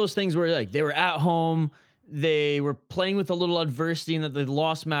was one of those things where like they were at home, they were playing with a little adversity, and that they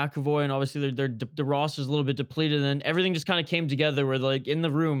lost McAvoy, and obviously the roster's a little bit depleted, and then everything just kind of came together. Where like in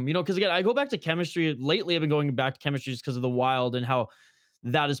the room, because again, I go back to chemistry. Lately, I've been going back to chemistry just because of the Wild and how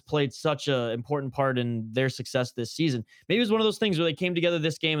that has played such a important part in their success this season. Maybe it was one of those things where they came together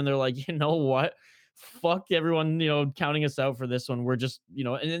this game, and they're like, you know what? Fuck everyone, counting us out for this one. We're just,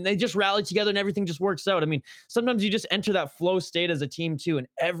 and then they just rally together and everything just works out. I mean, sometimes you just enter that flow state as a team too, and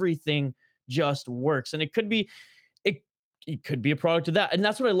everything just works. And it could be a product of that. And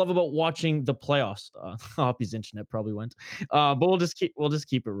that's what I love about watching the playoffs. Hoppy's internet probably went. But we'll just keep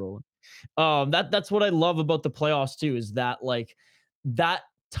it rolling. That's what I love about the playoffs too, is that like that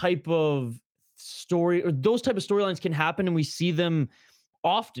type of story, or those type of storylines can happen, and we see them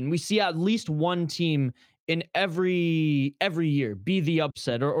often. We see at least one team in every year be the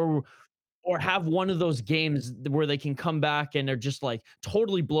upset, or have one of those games where they can come back and they're just like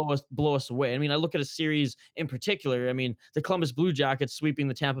totally blow us away. I mean, I look at a series in particular. I mean, the Columbus Blue Jackets sweeping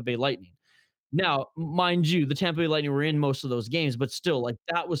the Tampa Bay Lightning. Now, mind you, the Tampa Bay Lightning were in most of those games, but still, like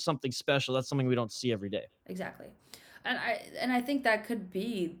that was something special. That's something we don't see every day. Exactly. And I think that could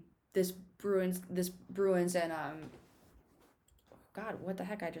be this Bruins and God, what the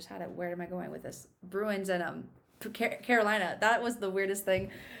heck? I just had it. Where am I going with this? Bruins and Carolina. That was the weirdest thing.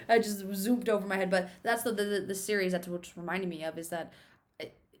 I just zoomed over my head, but that's the series that's what's reminding me of, is that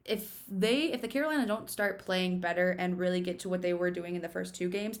if the Carolina don't start playing better and really get to what they were doing in the first 2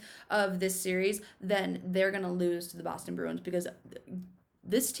 games of this series, then they're gonna lose to the Boston Bruins because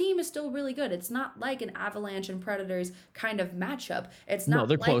this team is still really good. It's not like an Avalanche and Predators kind of matchup. It's No, not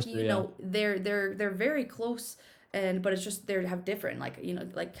they're like closer, you know they're very close. But it's just they have different, like, you know,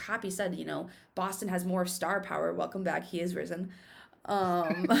 like Happy said, you know, Boston has more star power. Welcome back, he is risen. My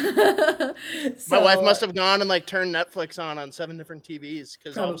wife must have gone and like turned Netflix on 7 different TVs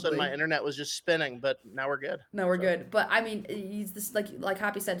because all of a sudden my Probably. internet was just spinning. But now we're good. No, we're good. But I mean, he's this like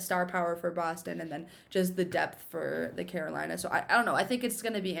Happy said, star power for Boston, and then just the depth for the Carolina. So I don't know. I think it's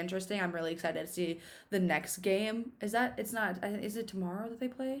gonna be interesting. I'm really excited to see the next game. Is it tomorrow that they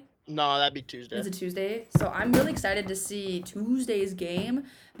play? No, that'd be Tuesday. It's a Tuesday. So I'm really excited to see Tuesday's game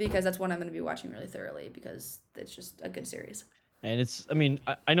because that's one I'm gonna be watching really thoroughly because it's just a good series. And I mean,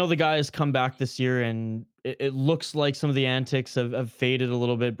 I know the guys come back this year, and it looks like some of the antics have faded a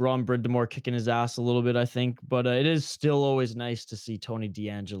little bit. Braun Brindamore kicking his ass a little bit, I think. But it is still always nice to see Tony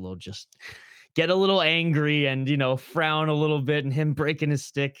DeAngelo just get a little angry and, you know, frown a little bit, and him breaking his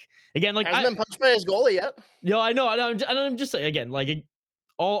stick. Again, like, Hasn't been punched by his goalie yet. I know. I'm just saying, again, like,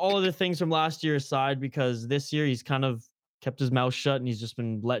 all other things from last year aside, because this year he's kind of kept his mouth shut and he's just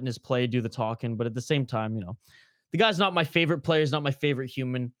been letting his play do the talking. But at the same time, you know, the guy's not my favorite player. He's not my favorite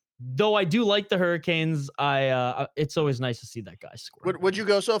human. Though I do like the Hurricanes, it's always nice to see that guy score. Would you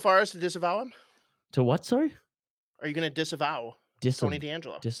go so far as to disavow him? To what? Sorry? Are you going to disavow Tony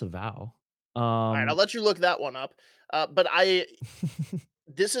DeAngelo? Disavow. All right, I'll let you look that one up. But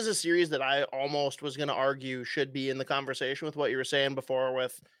this is a series that I almost was going to argue should be in the conversation with what you were saying before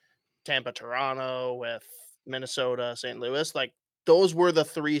with Tampa, Toronto, with Minnesota, St. Louis. Like, those were the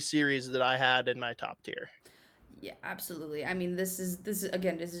 3 series that I had in my top tier. Yeah, absolutely. I mean, it's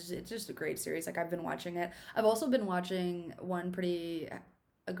just a great series. Like, I've been watching it. I've also been watching one pretty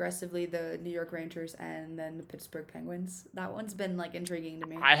aggressively, the New York Rangers and then the Pittsburgh Penguins. That one's been like intriguing to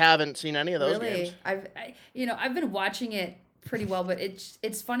me. I haven't seen any of those games. I've been watching it pretty well, but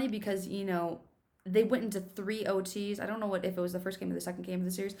it's funny because, you know, they went into 3 OTs. I don't know if it was the first game or the second game of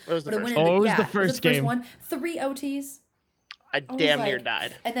the series. It was the first. it was the first game. One. 3 OTs. I damn near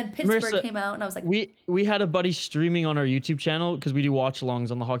died. And then Pittsburgh Marissa, came out, and I was like, we had a buddy streaming on our YouTube channel because we do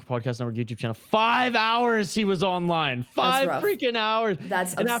watch-alongs on the Hockey Podcast Network YouTube channel. 5 hours he was online. 5 freaking hours.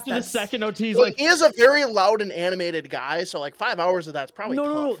 And after the second OT, he's like, he is a very loud and animated guy, so like 5 hours of that's probably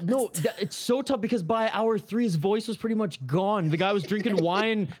tough. No. It's so tough because by hour 3, his voice was pretty much gone. The guy was drinking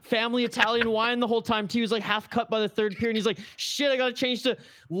wine, family Italian wine the whole time. He was like half cut by the third period. And he's like, shit, I got to change to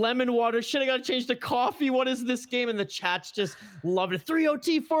lemon water. Shit, I got to change to coffee. What is this game? And the chat's just loved it. 3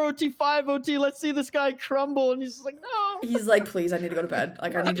 OT, 4 OT, 5 OT. Let's see this guy crumble. And he's just like, no. He's like, please, I need to go to bed.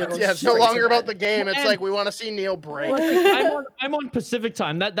 Like, I need to go. Yeah, it's no longer about the game. It's like, we want to see Neil break. I'm on Pacific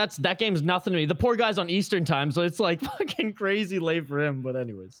time. That game's nothing to me. The poor guy's on Eastern time, so it's like fucking crazy late for him. But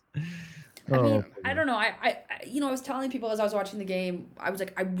anyways. I mean, I don't know. I was telling people as I was watching the game, I was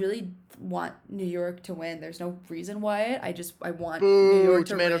like, I really want New York to win. There's no reason why I want New York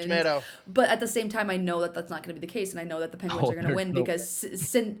to win. Tomato. But at the same time, I know that that's not going to be the case, and I know that the Penguins are going to win because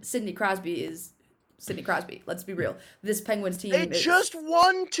Sidney Crosby is Sidney Crosby. Let's be real. This Penguins team. They just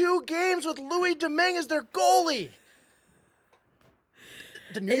won 2 games with Louis Domingue as their goalie.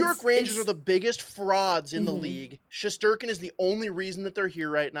 The New York Rangers are the biggest frauds in the league. Shesterkin is the only reason that they're here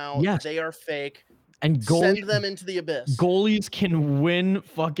right now. Yes. They are fake. And send them into the abyss. Goalies can win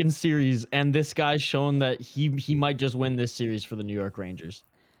fucking series, and this guy's shown that he might just win this series for the New York Rangers.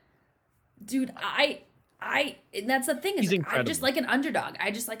 Dude, that's the thing. He's incredible. I just like an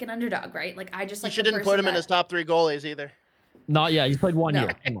underdog. Right? Like, I just like. You shouldn't put him in his top 3 goalies either. Not yet. He's played 1 year.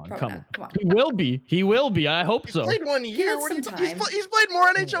 Come on. He will be. I hope so. He's played 1 year. He's played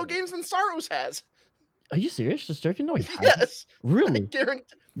more NHL games than Saros has. Are you serious? Shesterkin? No, he hasn't. Yes. Really?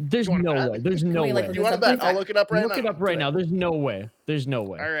 There's no way. There's no way. You want to bet? I'll look it up right now. Look it up right now. There's no way.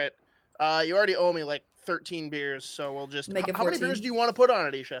 All right. You already owe me like 13 beers, so we'll just make it 14. How many beers do you want to put on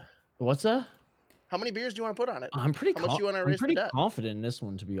it, Isha? What's that? How many beers do you want to put on it? I'm pretty confident in this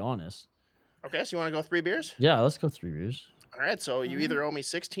one, to be honest. Okay, so you want to go 3 beers? Yeah, let's go 3 beers. All right, so you either owe me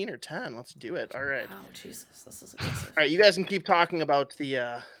 16 or 10. Let's do it. All right. Oh, Jesus. This is aggressive. All right, you guys can keep talking about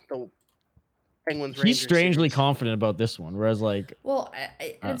the Penguins. He's strangely confident about this one, whereas like. Well,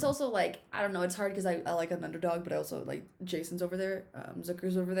 it's also like, I don't know. It's hard because I like an underdog, but I also like Jason's over there,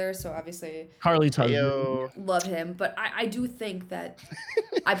 Zucker's over there, so obviously. Carly's husband. Love him, but I do think that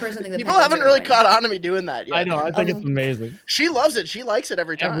I personally think that people haven't really caught on to me doing that yet. I know. I think it's amazing. She loves it. She likes it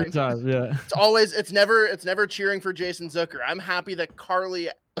every time. Every time, yeah. It's never cheering for Jason Zucker. I'm happy that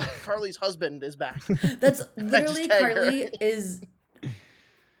Carly's husband is back. That's literally Carly is.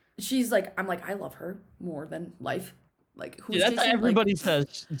 she's like, I'm like, I love her more than life. Like, who's Yeah, that's what Jason? everybody Like,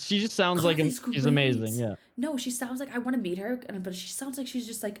 says. She just sounds like Carly's she's amazing. great. Yeah. No, she sounds like I want to meet her, but she sounds like she's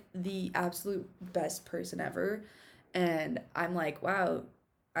just like the absolute best person ever. And I'm like, wow,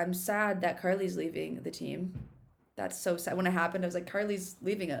 I'm sad that Carly's leaving the team. That's so sad. When it happened, I was like, Carly's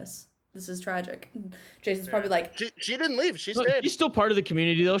leaving us. This is tragic. Jason's probably like, She didn't leave. She No, stayed. she's still part of the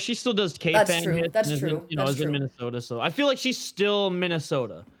community though. She still does That's K-Fang true. hits That's and is in, true. you know, That's is in true. Minnesota. So I feel like she's still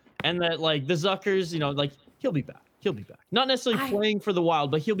Minnesota. And that like the Zuckers, you know, like he'll be back. He'll be back. Not necessarily playing for the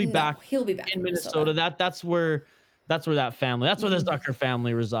Wild, but he'll be No, back he'll be back in Minnesota. That's where that family. That's where the Mhm. Zucker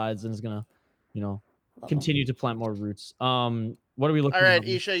family resides and is gonna, you know, Love 'em. continue to plant more roots. What are we looking All right, at?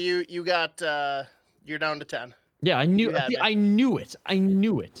 Isha, you got you're down to 10. Yeah, I knew You had me. I knew it. I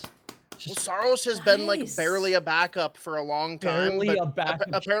knew it. Well, Saros has been like Nice. barely a backup for a long time. Barely but a backup.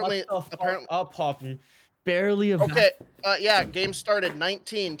 apparently, Shut the fuck apparently. up, Hoppy. Barely a backup. Okay, yeah, game started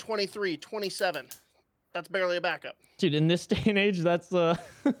 19, 23, 27. That's barely a backup. Dude, in this day and age, that's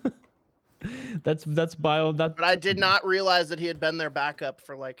that's bio. That But I did not realize that he had been their backup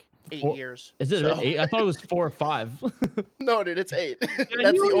for like 8 Well, years. is it So- 8? I thought it was 4 or 5. No, dude, it's 8. Yeah, That's he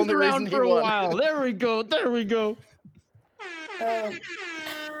the was only around reason he for a won. while. There we go. There we go. Um,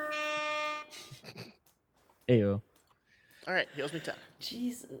 Ayo. All right, he owes me 10.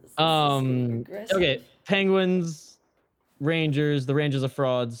 Jesus. this is so aggressive. Okay. Penguins, Rangers. The Rangers are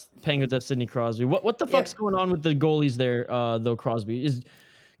frauds. Penguins have Sidney Crosby. What the fuck's going on with the goalies there? Though Crosby is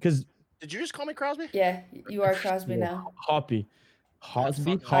because Did you just call me Crosby? Yeah, you are Crosby now. Hoppy.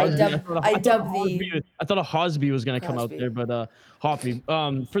 Hosby? fucking- I dubbed the I thought a Hosby was gonna come out Crosby. there, but Hoppy.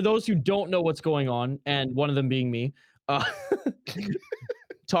 For those who don't know what's going on, and one of them being me,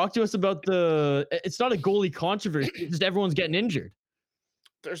 talk to us about it's not a goalie controversy, it's just everyone's getting injured.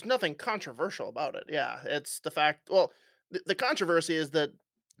 There's nothing controversial about it. Yeah, it's the fact. Well, the controversy is that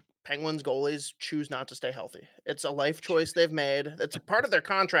Penguins goalies choose not to stay healthy. It's a life choice they've made. It's a part of their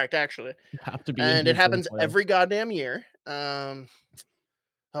contract, actually, You have to be and injured it for the happens playoffs. every goddamn year.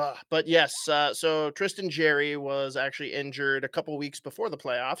 But yes, so Tristan Jerry was actually injured a couple weeks before the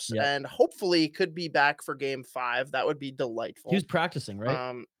playoffs, Yep. and hopefully could be back for Game 5. That would be delightful. He was practicing,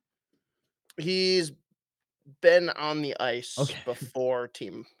 right? He's been on the ice Okay. before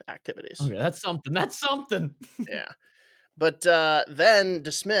team activities. Okay, that's something. That's something. Yeah. But then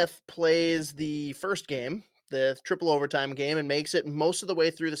DeSmith plays the first game, the triple overtime game, and makes it most of the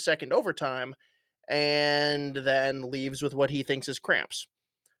way through the second overtime, and then leaves with what he thinks is cramps.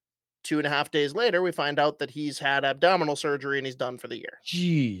 2.5 days later, we find out that he's had abdominal surgery and he's done for the year.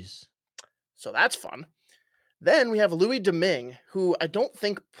 Jeez. So that's fun. Then we have Louis Domingue, who I don't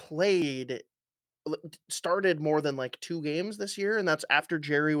think started more than like 2 games this year, and that's after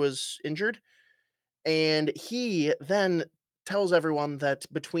Jerry was injured. And he then tells everyone that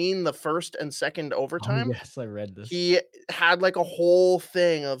between the first and second overtime, Oh, yes, I read this. he had like a whole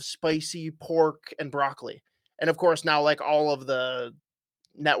thing of spicy pork and broccoli. And of course, now like all of the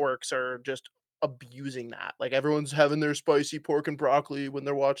networks are just abusing that. Like everyone's having their spicy pork and broccoli when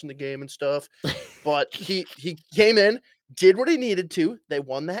they're watching the game and stuff. But he came in, did what he needed to. They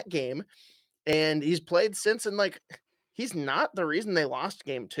won that game, and he's played since. And like, he's not the reason they lost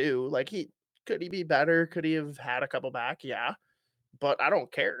game 2. Like, could he be better? Could he have had a couple back? Yeah, but I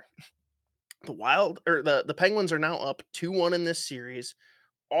don't care. The Wild or the Penguins are now up 2-1 in this series,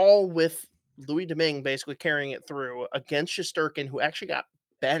 all with Louis Domingue basically carrying it through against Shesterkin, who actually got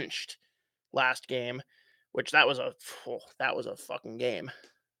benched last game, which that was a fucking game.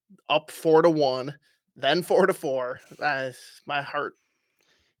 Up 4-1, then 4-4. My heart.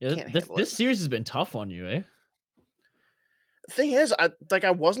 Yeah, can't this handle this it. series has been tough on you, eh? Thing is,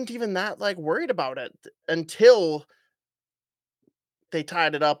 I wasn't even that like worried about it until they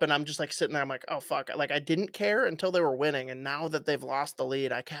tied it up, and I'm just like sitting there. I'm like, oh fuck! Like I didn't care until they were winning, and now that they've lost the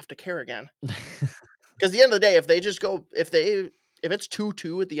lead, I have to care again. Because at the end of the day, if they just go, if it's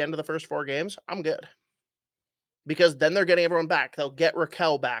 2-2 at the end of the first 4 games, I'm good. Because then they're getting everyone back. They'll get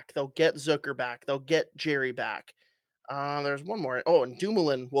Raquel back. They'll get Zucker back. They'll get Jerry back. There's one more. Oh, and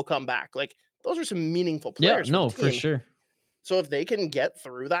Dumoulin will come back. Like those are some meaningful Yeah, players. no, the for team. sure. So if they can get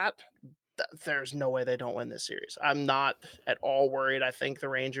through that, there's no way they don't win this series. I'm not at all worried. I think the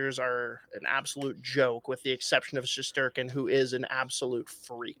Rangers are an absolute joke, with the exception of Shesterkin, who is an absolute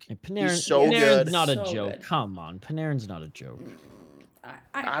freak. Hey, Panarin, so Panarin's good. not a So joke. good. Come on, Panarin's not a joke.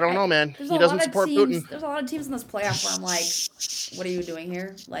 I don't know, man. There's He a doesn't lot of support teams. Putin. There's a lot of teams in this playoff where I'm like, what are you doing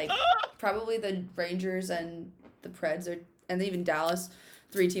here? Like, probably the Rangers and the Preds and even Dallas.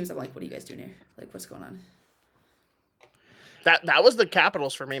 3 teams. I'm like, what are you guys doing here? Like, what's going on? That was the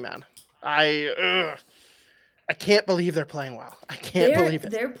Capitals for me, man. I can't believe they're playing well. I can't believe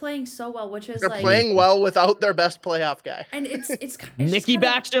it. They're playing so well, which is They're like playing well without their best playoff guy. and it's Nicky kinda,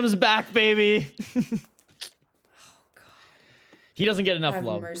 Backstrom's back, baby. He doesn't get enough Have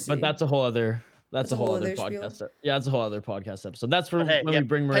love, mercy. but that's a whole other. That's a whole other spiel. podcast. Yeah, that's a whole other podcast episode. That's for Hey, when yeah, we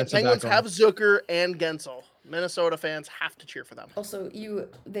bring Marissa Penguins back on. have Zucker and Gensel. Minnesota fans have to cheer for them. Also,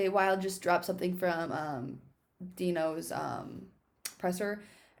 Wild just dropped something from Dino's presser,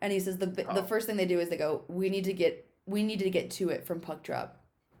 and he says the first thing they do is they go, we need to get to it from puck drop.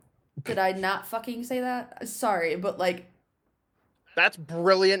 Did I not fucking say that? Sorry, but like That's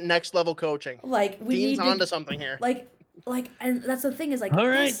brilliant next level coaching. we Dean's need onto something here. And that's the thing is like, All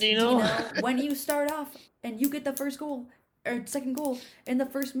right, yes, Dino. when you start off and you get the first goal or second goal in the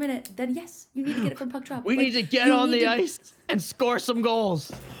first minute, then yes, you need to get it from puck drop. We need to get you on need the to- ice and score some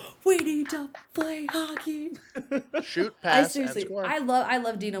goals. We need to play hockey. Shoot, I pass, and seriously, score. I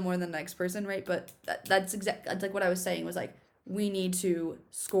love Dino more than the next person, right? But that's like what I was saying was like we need to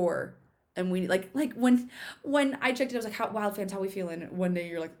score, and we like when I checked it, I was like, "How Wild fans, how we feeling?" One day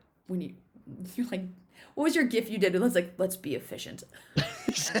you're like, you're like, what was your gif you did? It was like, let's be efficient.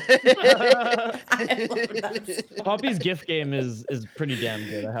 I love that. Poppy's gift game is pretty damn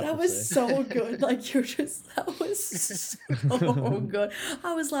good. I have That to was say. so good. Like that was so good.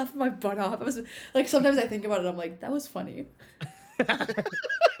 I was laughing my butt off. I was like, sometimes I think about it, I'm like, that was funny.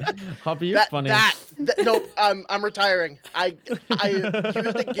 Poppy, you're funny. No, I'm retiring. I used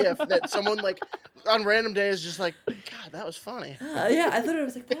a gif that someone like on random days just like, God, that was funny. Yeah, I thought it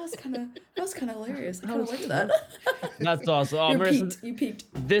was like that was kind of hilarious. I kind of liked that. That's awesome. Oh, Marissa, You peaked.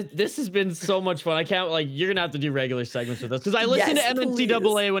 this has been so much fun. I can't you're gonna have to do regular segments with us because I listen Yes, to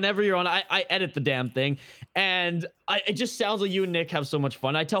MNCAA whenever you're on. I edit the damn thing, and it just sounds like you and Nick have so much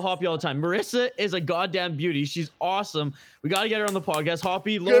fun. I tell Hoppy all the time, Marissa is a goddamn beauty. She's awesome. We got to get her on the podcast.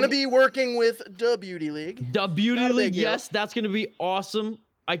 Hoppy, Gonna be working with the Beauty League. the Beauty Not a League. big deal. Yes, that's gonna be awesome.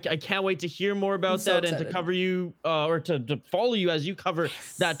 I can't wait to hear more about so that and to excited. cover you or to follow you as you cover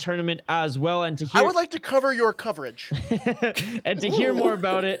that tournament as well, and to hear I would like to cover your coverage. and to hear more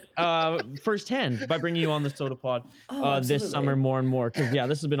about it firsthand by bringing you on the Sota Pod this absolutely. summer more and more. Because yeah,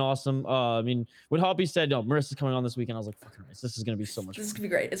 this has been awesome. I mean, when Hoppy said, "No, Marissa's coming on this weekend," I was like, "Fucking nice! This is gonna be so much This is fun." gonna be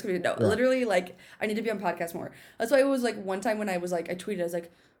great. It's gonna be literally like I need to be on podcast more. That's why it was like one time when I was like I tweeted, I was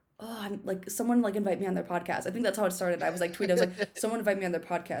like, oh, I'm like someone like invite me on their podcast. I think that's how it started. I was like tweeting, I was like, someone invite me on their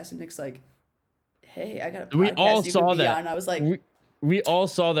podcast, and Nick's like, hey, I got a podcast. We all you saw can be that. on. I was like, We all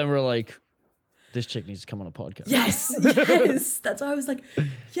saw them. We're like, this chick needs to come on a podcast. yes. That's why I was like,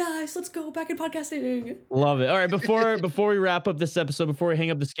 yes, let's go back in podcasting. Love it. All right, before we wrap up this episode, before we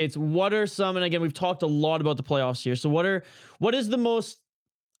hang up the skates, what are some? And again, we've talked a lot about the playoffs here. So what is the most?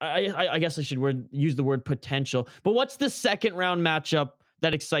 I guess I should use the word potential. But what's the second round matchup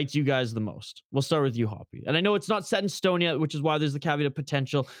that excites you guys the most? We'll start with you, Hoppy. And I know it's not set in stone yet, which is why there's the caveat of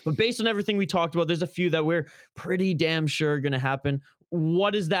potential. But based on everything we talked about, there's a few that we're pretty damn sure are going to happen.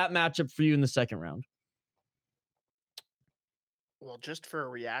 What is that matchup for you in the second round? Well, just for a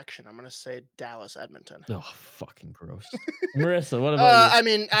reaction, I'm gonna say Dallas Edmonton. Oh, fucking gross. Marissa, what about you? I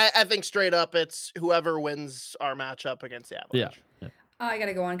mean, I think straight up, it's whoever wins our matchup against the Avalanche. Yeah. I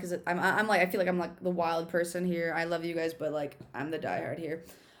gotta go on because I'm like I feel like I'm like the wild person here. I love you guys, but like I'm the diehard here.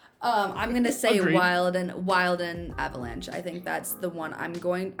 I'm gonna say Agreed. Wild and Avalanche. I think that's the one I'm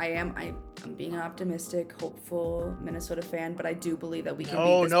being an optimistic, hopeful Minnesota fan, but I do believe that we can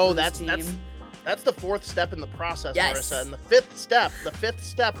beat this Blues team. That's the fourth step in the process, Yes. Marissa. And the fifth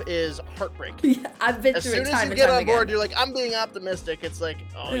step is heartbreak. Yeah, I've been As through soon it as time you and get time on board, again. you're like, I'm being optimistic. It's like,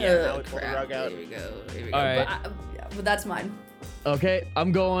 oh yeah, now we pull the crap. rug out. Here we go. All right. But that's mine. Okay,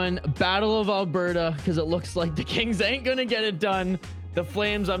 I'm going Battle of Alberta because it looks like the Kings ain't gonna get it done. The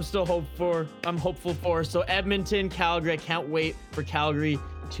Flames, I'm hopeful for. So Edmonton, Calgary, I can't wait for Calgary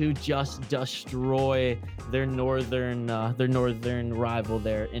to just destroy their northern rival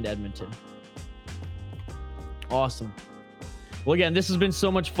there in Edmonton. Awesome. Well, again, this has been so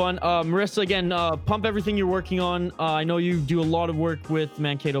much fun. Marissa, again, pump everything you're working on. I know you do a lot of work with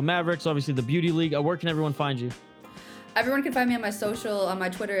Mankato Mavericks, obviously the Beauty League. Where can everyone find you? Everyone can find me on my social. On my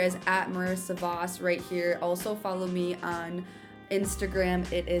Twitter is @Marissa Voss right here. Also follow me on Instagram.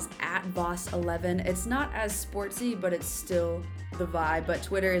 It is @Voss11. It's not as sportsy, but it's still the vibe. But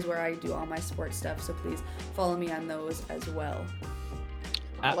Twitter is where I do all my sports stuff. So please follow me on those as well.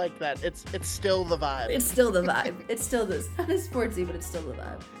 I like that. It's still the vibe. It's still the vibe. It's still this. Not as sportsy, but it's still the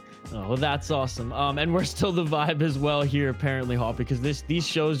vibe. Oh, well, that's awesome. And we're still the vibe as well here, apparently, Hop, because these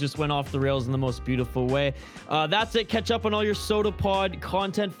shows just went off the rails in the most beautiful way. That's it. Catch up on all your Sota Pod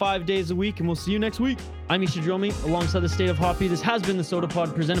content 5 days a week, and we'll see you next week. I'm Isha Dromi, alongside the State of Hockey. This has been the Sota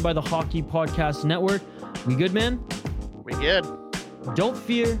Pod, presented by the Hockey Podcast Network. We good, man? We good. Don't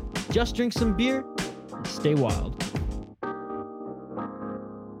fear, just drink some beer and stay wild.